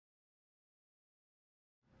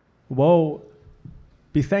Woe,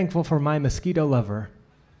 be thankful for my mosquito lover,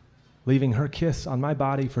 leaving her kiss on my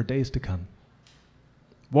body for days to come.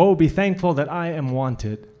 Woe, be thankful that I am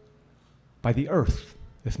wanted by the earth,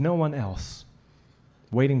 if no one else,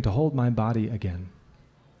 waiting to hold my body again.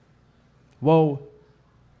 Woe,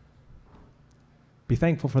 be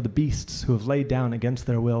thankful for the beasts who have laid down against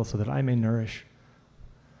their will so that I may nourish.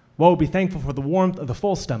 Woe, be thankful for the warmth of the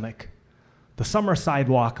full stomach, the summer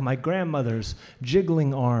sidewalk, my grandmother's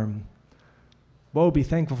jiggling arm. Woe, be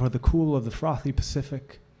thankful for the cool of the frothy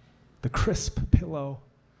Pacific, the crisp pillow,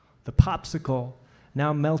 the popsicle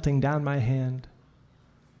now melting down my hand.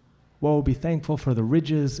 Woe, be thankful for the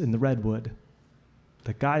ridges in the redwood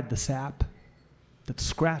that guide the sap, that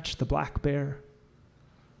scratch the black bear.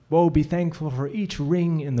 Woe, be thankful for each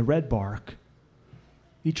ring in the red bark,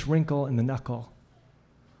 each wrinkle in the knuckle.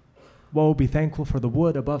 Woe, be thankful for the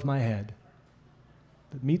wood above my head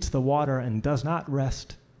that meets the water and does not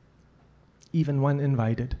rest, even when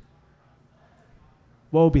invited.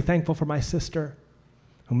 Woe, be thankful for my sister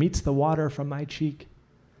who meets the water from my cheek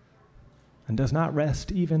and does not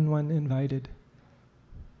rest, even when invited.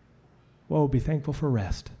 Woe, be thankful for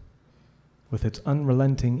rest with its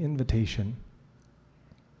unrelenting invitation.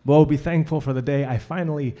 Woe, be thankful for the day I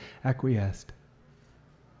finally acquiesced.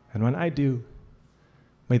 And when I do,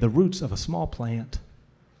 may the roots of a small plant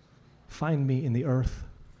find me in the earth,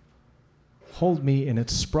 hold me in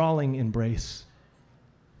its sprawling embrace,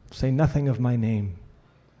 say nothing of my name,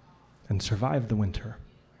 and survive the winter.